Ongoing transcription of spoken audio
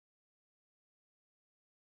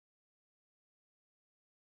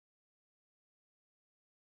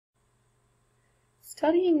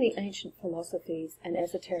Studying the ancient philosophies and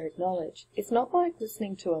esoteric knowledge is not like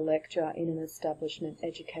listening to a lecture in an establishment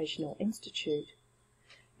educational institute.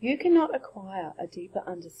 You cannot acquire a deeper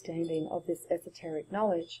understanding of this esoteric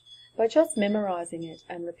knowledge by just memorizing it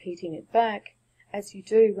and repeating it back, as you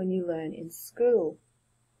do when you learn in school.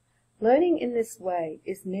 Learning in this way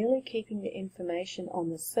is merely keeping the information on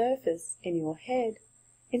the surface in your head,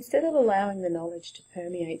 instead of allowing the knowledge to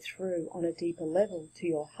permeate through on a deeper level to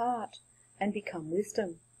your heart and become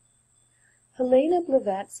wisdom. Helena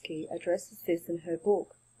Blavatsky addresses this in her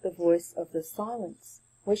book, The Voice of the Silence,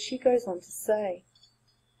 where she goes on to say,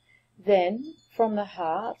 "Then from the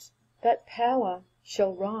heart that power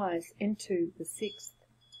shall rise into the sixth,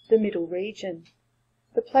 the middle region,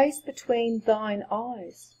 the place between thine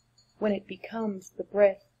eyes, when it becomes the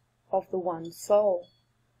breath of the one soul,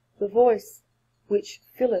 the voice which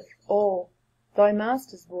filleth all, thy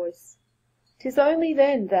master's voice. 'Tis only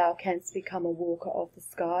then thou canst become a walker of the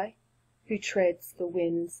sky, who treads the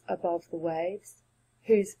winds above the waves,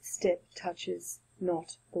 whose step touches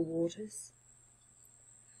not the waters."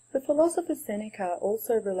 The philosopher Seneca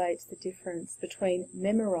also relates the difference between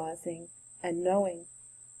memorizing and knowing.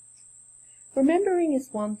 Remembering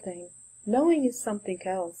is one thing, knowing is something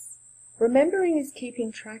else. Remembering is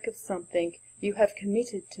keeping track of something you have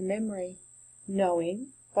committed to memory.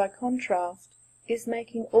 Knowing, by contrast, is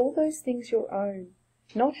making all those things your own,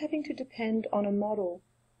 not having to depend on a model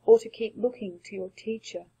or to keep looking to your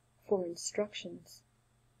teacher for instructions.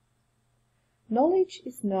 Knowledge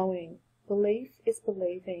is knowing, belief is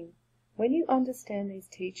believing. When you understand these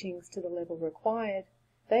teachings to the level required,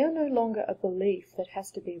 they are no longer a belief that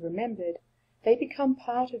has to be remembered, they become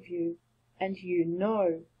part of you, and you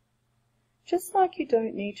know. Just like you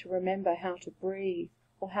don't need to remember how to breathe,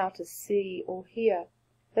 or how to see or hear,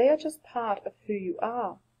 they are just part of who you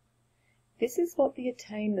are. This is what the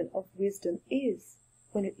attainment of wisdom is,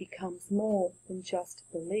 when it becomes more than just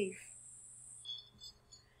belief.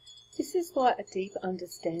 This is why a deep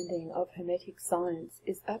understanding of Hermetic science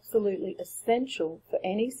is absolutely essential for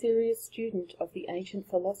any serious student of the ancient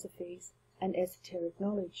philosophies and esoteric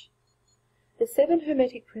knowledge. The 7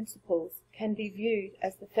 Hermetic principles can be viewed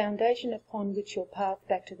as the foundation upon which your path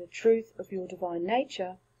back to the truth of your divine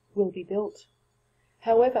nature will be built.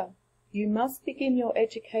 However, you must begin your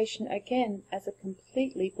education again as a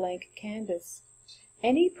completely blank canvas.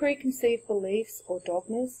 Any preconceived beliefs or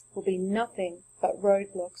dogmas will be nothing but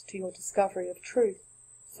roadblocks to your discovery of truth,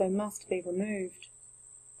 so must be removed.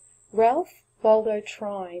 Ralph Waldo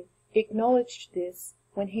Trine acknowledged this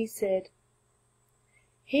when he said,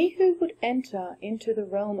 "He who would enter into the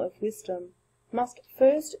realm of wisdom must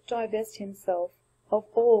first divest himself of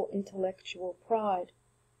all intellectual pride.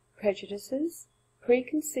 Prejudices,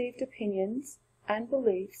 preconceived opinions, and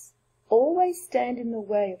beliefs always stand in the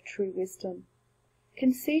way of true wisdom.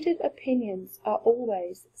 Conceited opinions are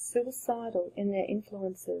always suicidal in their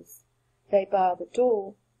influences. They bar the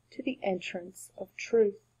door to the entrance of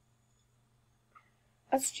truth."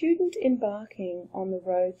 A student embarking on the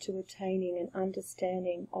road to attaining an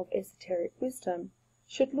understanding of esoteric wisdom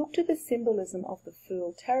should look to the symbolism of the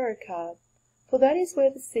Fool Tarot card, for that is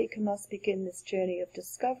where the seeker must begin this journey of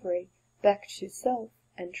discovery back to self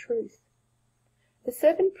and truth. The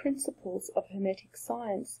 7 principles of Hermetic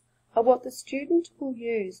science are what the student will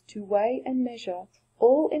use to weigh and measure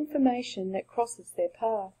all information that crosses their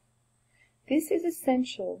path. This is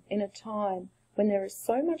essential in a time when there is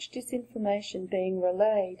so much disinformation being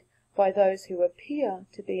relayed by those who appear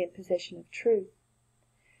to be in possession of truth.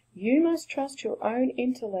 You must trust your own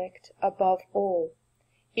intellect above all,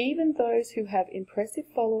 even those who have impressive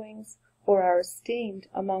followings or are esteemed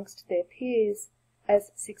amongst their peers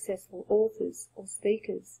as successful authors or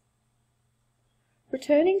speakers.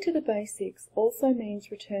 Returning to the basics also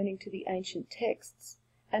means returning to the ancient texts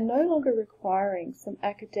and no longer requiring some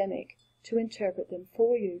academic to interpret them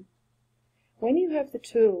for you. When you have the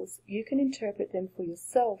tools, you can interpret them for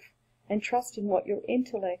yourself and trust in what your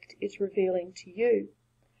intellect is revealing to you.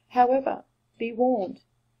 However, be warned,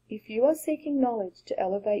 if you are seeking knowledge to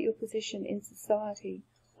elevate your position in society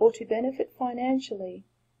or to benefit financially,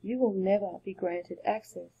 you will never be granted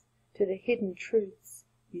access to the hidden truths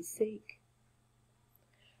you seek.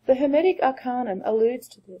 The Hermetic Arcanum alludes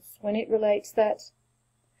to this when it relates that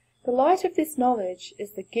the light of this knowledge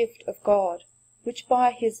is the gift of God, which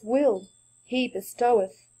by his will he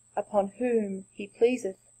bestoweth upon whom he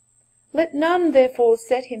pleaseth. Let none therefore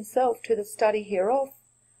set himself to the study hereof,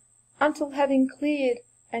 until having cleared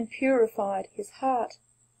and purified his heart,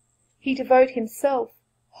 he devote himself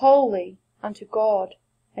wholly unto God,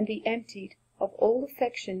 and be emptied of all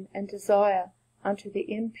affection and desire unto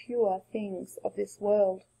the impure things of this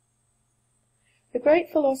world. The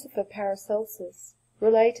great philosopher Paracelsus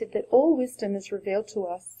related that all wisdom is revealed to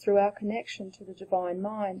us through our connection to the divine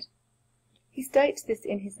mind. He states this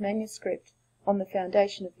in his manuscript on the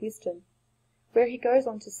foundation of wisdom, where he goes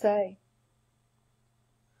on to say,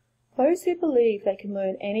 "Those who believe they can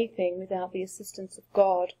learn anything without the assistance of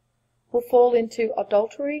God will fall into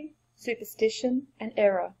adultery, superstition, and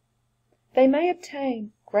error. They may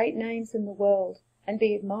obtain great names in the world and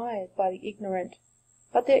be admired by the ignorant,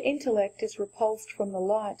 but their intellect is repulsed from the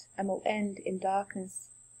light and will end in darkness.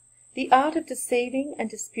 The art of deceiving and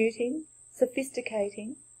disputing,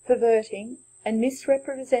 sophisticating, perverting, and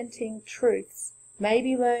misrepresenting truths may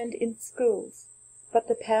be learned in schools, but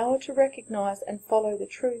the power to recognize and follow the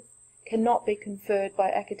truth cannot be conferred by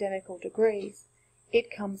academical degrees.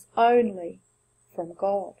 It comes only from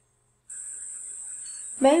God."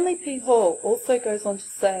 Manly P. Hall also goes on to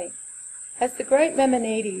say, "As the great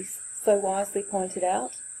Maimonides so wisely pointed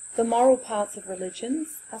out, the moral parts of religions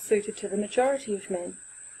are suited to the majority of men.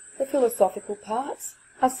 The philosophical parts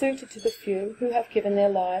are suited to the few who have given their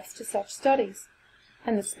lives to such studies,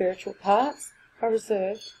 and the spiritual parts are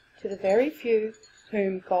reserved to the very few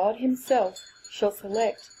whom God himself shall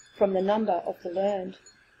select from the number of the learned."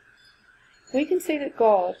 We can see that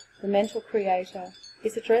God, the mental creator,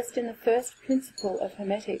 is addressed in the first principle of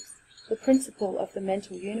Hermetics, the principle of the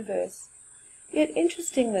mental universe. Yet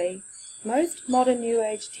interestingly, most modern New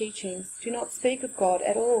Age teachings do not speak of God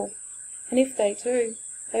at all, and if they do,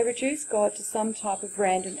 they reduce God to some type of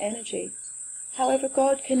random energy. However,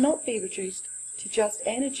 God cannot be reduced to just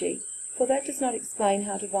energy, for that does not explain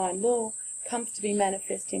how divine law comes to be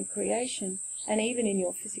manifest in creation, and even in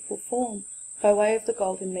your physical form, by way of the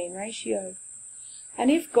golden mean ratio. And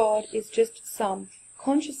if God is just some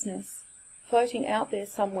consciousness floating out there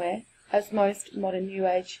somewhere, as most modern New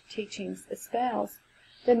Age teachings espouse,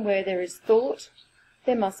 then where there is thought,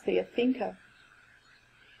 there must be a thinker.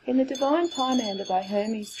 In the Divine Pymander by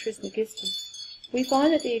Hermes Trismegistus, we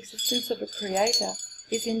find that the existence of a creator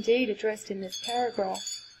is indeed addressed in this paragraph.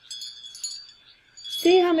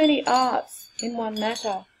 "See how many arts in one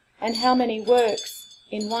matter, and how many works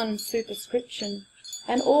in one superscription,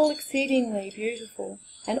 and all exceedingly beautiful,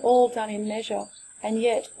 and all done in measure, and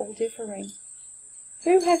yet all differing.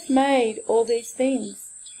 Who hath made all these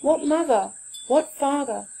things? What mother, what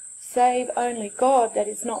father, save only God that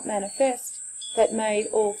is not manifest, that made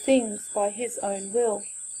all things by his own will?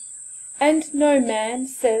 And no man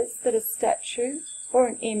says that a statue or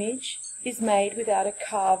an image is made without a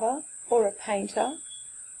carver or a painter.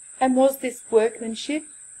 And was this workmanship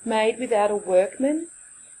made without a workman?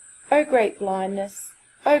 O great blindness!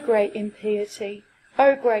 O great impiety!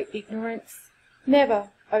 O great ignorance!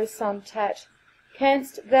 Never, O son Tat,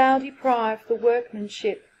 canst thou deprive the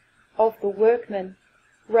workmanship of the workman.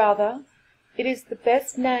 Rather, it is the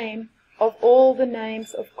best name of all the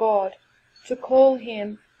names of God to call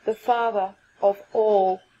him the Father of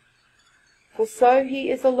all. For so he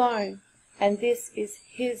is alone, and this is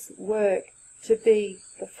his work, to be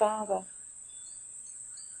the Father."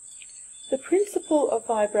 The principle of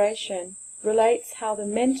vibration relates how the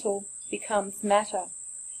mental becomes matter.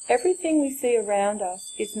 Everything we see around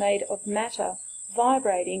us is made of matter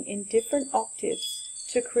vibrating in different octaves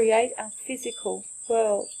to create our physical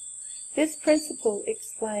world. This principle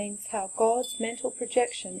explains how God's mental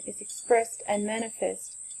projection is expressed and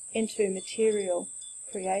manifest into material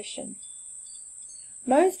creation.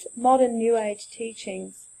 Most modern New Age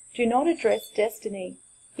teachings do not address destiny,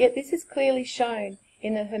 yet this is clearly shown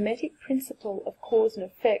in the Hermetic principle of cause and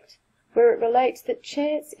effect, where it relates that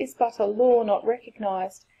chance is but a law not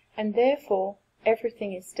recognized, and therefore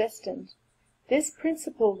everything is destined. This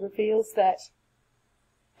principle reveals that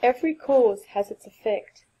every cause has its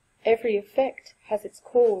effect, every effect has its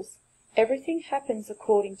cause, everything happens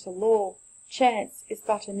according to law. Chance is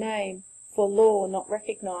but a name for law not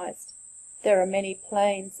recognized. There are many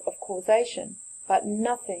planes of causation, but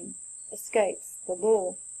nothing escapes the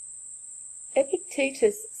law.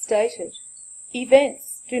 Epictetus stated,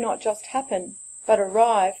 "Events do not just happen, but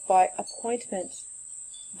arrive by appointment."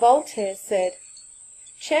 Voltaire said,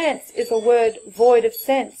 "Chance is a word void of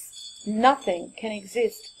sense. Nothing can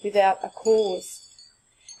exist without a cause."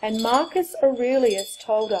 And Marcus Aurelius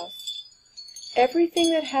told us, "Everything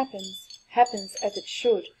that happens, happens as it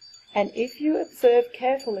should, and if you observe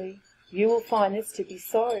carefully, you will find this to be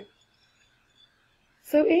so."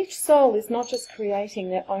 So each soul is not just creating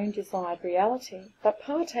their own desired reality, but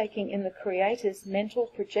partaking in the Creator's mental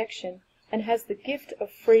projection, and has the gift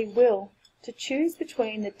of free will to choose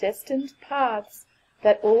between the destined paths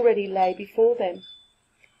that already lay before them.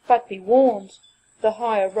 But be warned, the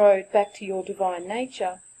higher road back to your divine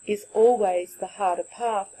nature is always the harder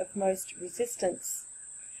path of most resistance.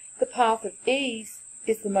 The path of ease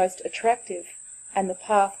is the most attractive, and the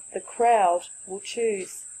path the crowd will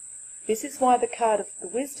choose. This is why the card of the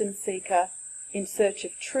wisdom seeker, in search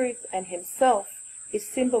of truth and himself, is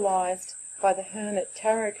symbolized by the Hermit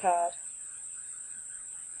tarot card.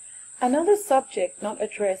 Another subject not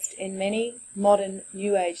addressed in many modern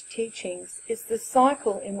New Age teachings is the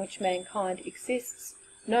cycle in which mankind exists,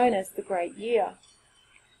 known as the Great Year.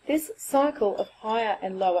 This cycle of higher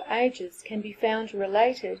and lower ages can be found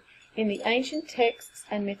related in the ancient texts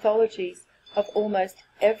and mythologies of almost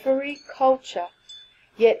every culture,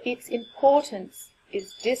 yet its importance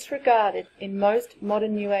is disregarded in most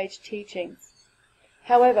modern New Age teachings.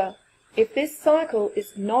 However, if this cycle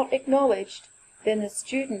is not acknowledged, then the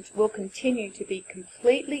student will continue to be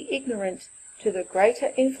completely ignorant to the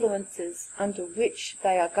greater influences under which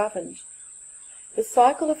they are governed. The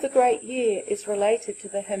cycle of the Great Year is related to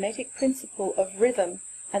the Hermetic principle of rhythm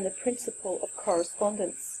and the principle of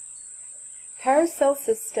correspondence.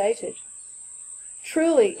 Paracelsus stated,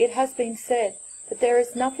 "Truly it has been said that there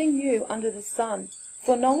is nothing new under the sun,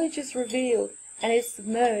 for knowledge is revealed and is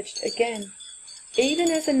submerged again, even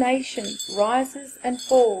as a nation rises and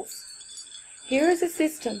falls. Here is a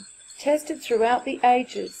system tested throughout the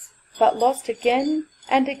ages, but lost again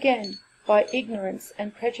and again by ignorance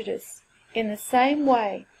and prejudice, in the same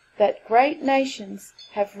way that great nations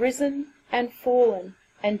have risen and fallen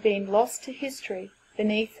and been lost to history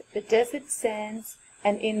beneath the desert sands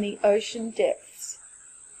and in the ocean depths."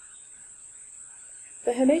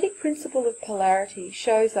 The Hermetic principle of polarity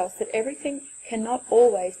shows us that everything cannot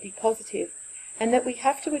always be positive, and that we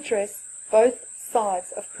have to address both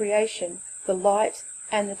sides of creation, the light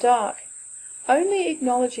and the dark. Only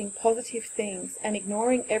acknowledging positive things and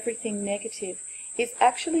ignoring everything negative is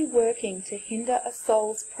actually working to hinder a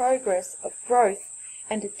soul's progress of growth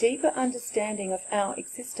and a deeper understanding of our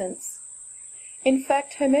existence. In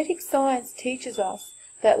fact, Hermetic science teaches us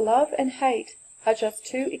that love and hate are just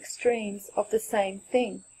two extremes of the same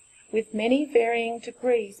thing, with many varying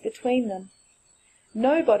degrees between them.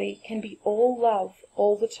 Nobody can be all love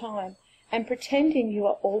all the time, and pretending you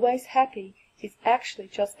are always happy is actually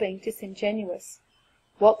just being disingenuous.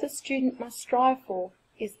 What the student must strive for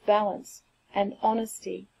is balance and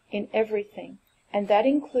honesty in everything, and that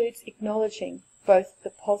includes acknowledging both the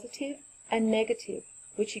positive and negative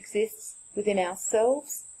which exists within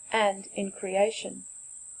ourselves and in creation.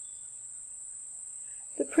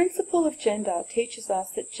 The principle of gender teaches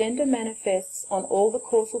us that gender manifests on all the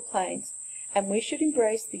causal planes, and we should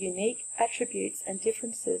embrace the unique attributes and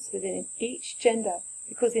differences within each gender,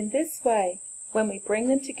 because in this way, when we bring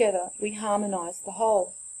them together, we harmonize the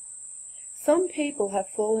whole. Some people have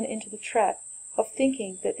fallen into the trap of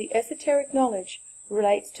thinking that the esoteric knowledge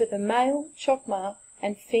relates to the male chokma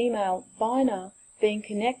and female bina being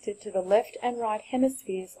connected to the left and right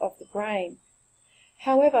hemispheres of the brain.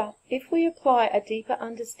 However, if we apply a deeper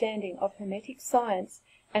understanding of Hermetic science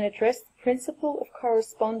and address the principle of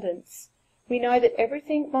correspondence, we know that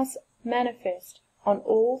everything must manifest on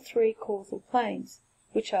all three causal planes,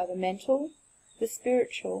 which are the mental, the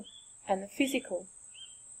spiritual, and the physical.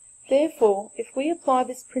 Therefore, if we apply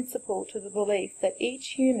this principle to the belief that each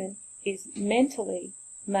human is mentally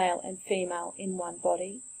male and female in one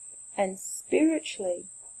body, and spiritually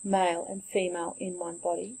male and female in one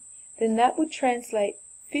body, then that would translate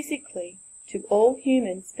physically to all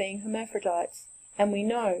humans being hermaphrodites, and we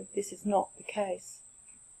know this is not the case.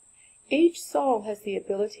 Each soul has the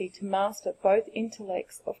ability to master both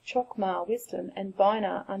intellects of Chokmah wisdom and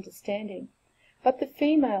Bina understanding, but the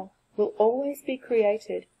female will always be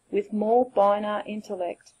created with more Bina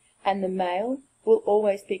intellect, and the male will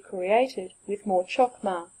always be created with more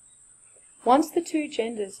Chokmah. Once the two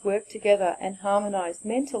genders work together and harmonize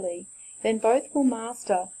mentally, then both will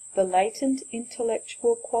master the latent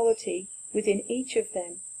intellectual quality within each of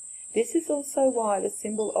them. This is also why the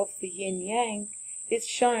symbol of the yin-yang is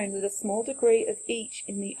shown with a small degree of each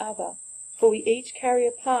in the other, for we each carry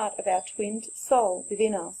a part of our twinned soul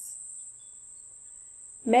within us.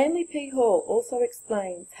 Manly P. Hall also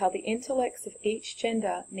explains how the intellects of each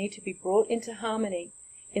gender need to be brought into harmony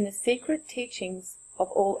in the secret teachings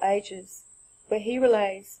of all ages, where he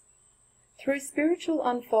relays, "Through spiritual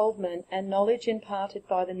unfoldment and knowledge imparted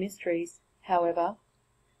by the mysteries, however,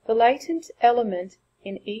 the latent element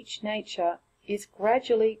in each nature is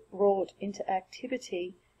gradually brought into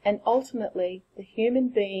activity, and ultimately the human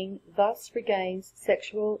being thus regains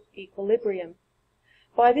sexual equilibrium.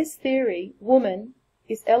 By this theory, woman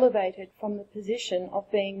is elevated from the position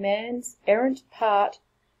of being man's errant part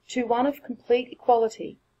to one of complete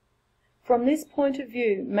equality. From this point of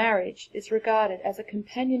view, marriage is regarded as a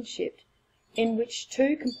companionship in which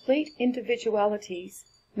two complete individualities,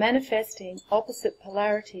 manifesting opposite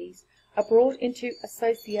polarities, are brought into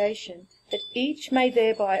association, that each may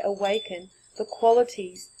thereby awaken the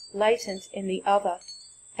qualities latent in the other,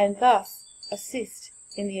 and thus assist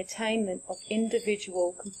in the attainment of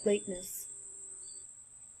individual completeness.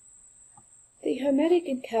 The Hermetic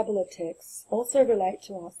and Kabbalah texts also relate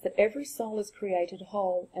to us that every soul is created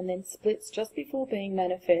whole and then splits just before being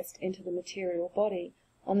manifest into the material body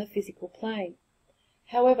on the physical plane.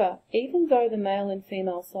 However, even though the male and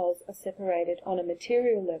female souls are separated on a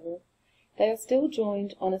material level, they are still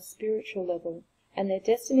joined on a spiritual level, and their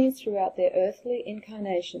destinies throughout their earthly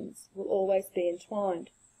incarnations will always be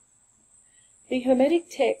entwined. The Hermetic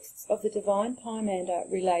texts of the Divine Pymander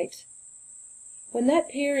relate, "When that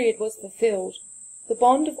period was fulfilled, the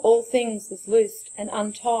bond of all things was loosed and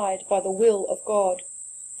untied by the will of God,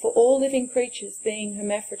 for all living creatures being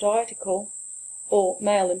hermaphroditical, or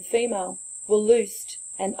male and female, were loosed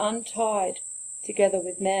and untied together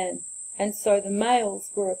with man, and so the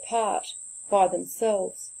males were apart by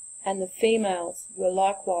themselves, and the females were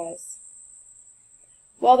likewise."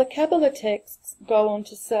 While the Kabbalah texts go on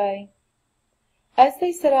to say, "As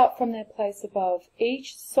they set up from their place above,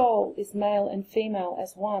 each soul is male and female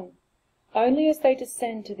as one. Only as they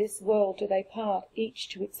descend to this world do they part, each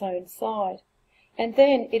to its own side, and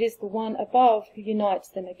then it is the one above who unites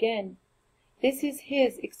them again. This is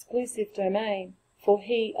his exclusive domain, for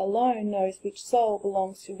he alone knows which soul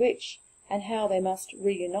belongs to which, and how they must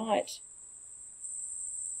reunite."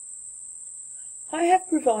 I have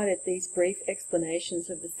provided these brief explanations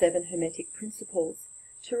of the 7 Hermetic principles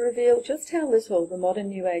to reveal just how little the modern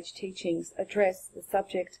New Age teachings address the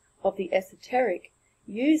subject of the esoteric,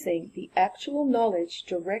 using the actual knowledge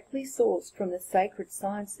directly sourced from the sacred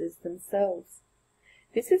sciences themselves.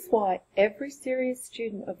 This is why every serious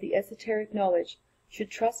student of the esoteric knowledge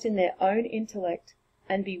should trust in their own intellect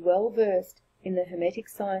and be well versed in the Hermetic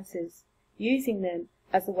sciences, using them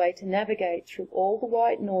as a way to navigate through all the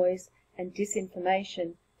white noise and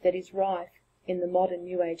disinformation that is rife in the modern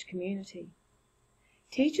New Age community.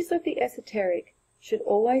 Teachers of the esoteric should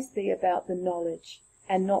always be about the knowledge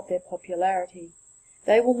and not their popularity.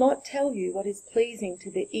 They will not tell you what is pleasing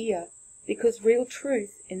to the ear, because real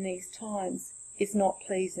truth in these times is not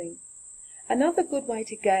pleasing. Another good way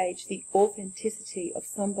to gauge the authenticity of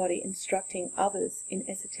somebody instructing others in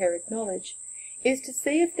esoteric knowledge is to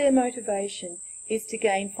see if their motivation is to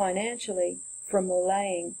gain financially from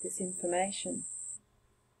relaying this information.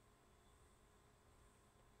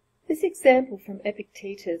 This example from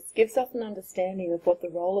Epictetus gives us an understanding of what the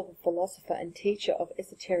role of a philosopher and teacher of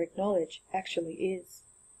esoteric knowledge actually is.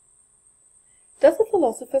 Does a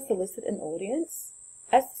philosopher solicit an audience?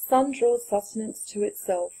 As the sun draws sustenance to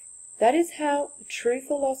itself, that is how a true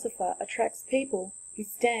philosopher attracts people who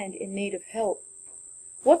stand in need of help.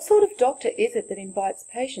 What sort of doctor is it that invites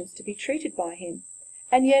patients to be treated by him?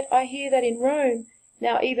 And yet I hear that in Rome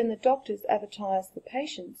now even the doctors advertise the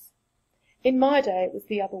patients. In my day it was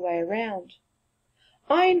the other way around.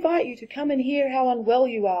 "I invite you to come and hear how unwell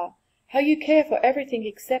you are, how you care for everything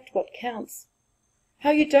except what counts, how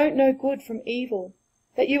you don't know good from evil,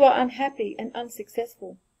 that you are unhappy and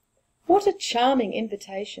unsuccessful." What a charming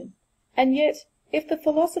invitation! And yet, if the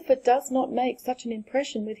philosopher does not make such an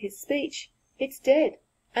impression with his speech, it's dead,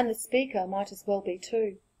 and the speaker might as well be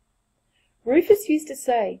too. Rufus used to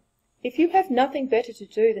say, "If you have nothing better to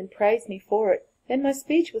do than praise me for it, then my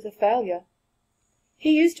speech was a failure."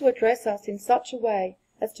 He used to address us in such a way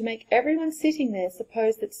as to make everyone sitting there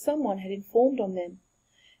suppose that someone had informed on them.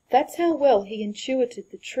 That's how well he intuited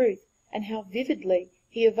the truth, and how vividly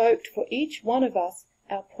he evoked for each one of us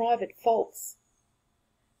our private faults.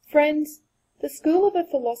 Friends, the school of a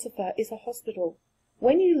philosopher is a hospital.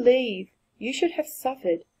 When you leave, you should have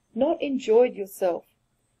suffered, not enjoyed yourself,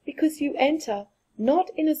 because you enter not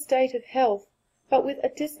in a state of health, but with a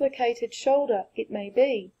dislocated shoulder, it may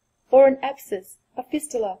be, or an abscess, a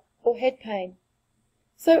fistula, or head pain.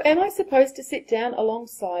 So am I supposed to sit down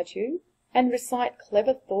alongside you and recite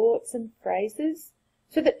clever thoughts and phrases,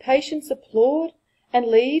 so that patients applaud and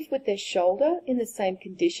leave with their shoulder in the same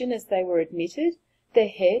condition as they were admitted, their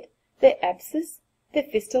head, their abscess, their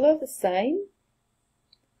fistula the same?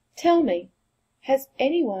 Tell me, has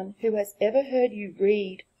anyone who has ever heard you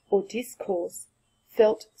read or discourse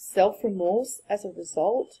felt self-remorse as a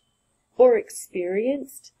result, or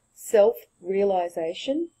experienced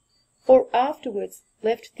self-realization, or afterwards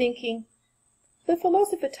left thinking, "The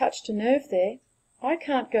philosopher touched a nerve there, I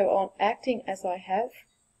can't go on acting as I have"?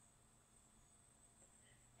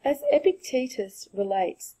 As Epictetus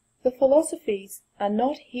relates, The philosophies are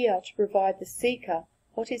not here to provide the seeker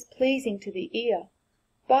what is pleasing to the ear,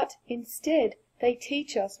 but instead they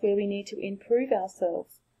teach us where we need to improve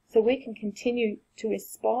ourselves so we can continue to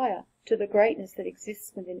aspire to the greatness that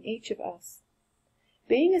exists within each of us.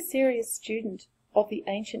 Being a serious student of the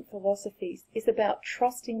ancient philosophies is about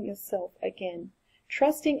trusting yourself again,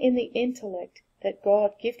 trusting in the intellect that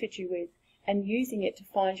God gifted you with, and using it to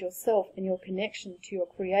find yourself and your connection to your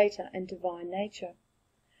Creator and divine nature.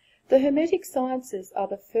 The Hermetic sciences are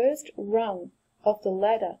the first rung of the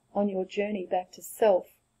ladder on your journey back to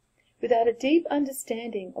self. Without a deep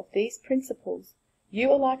understanding of these principles,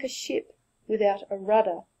 you are like a ship without a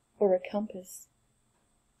rudder or a compass.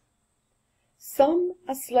 Some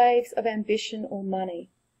are slaves of ambition or money,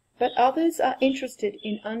 but others are interested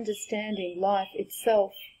in understanding life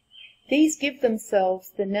itself. These give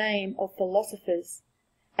themselves the name of philosophers,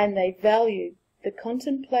 and they value the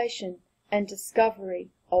contemplation and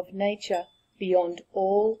discovery of nature beyond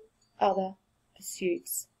all other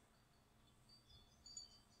pursuits.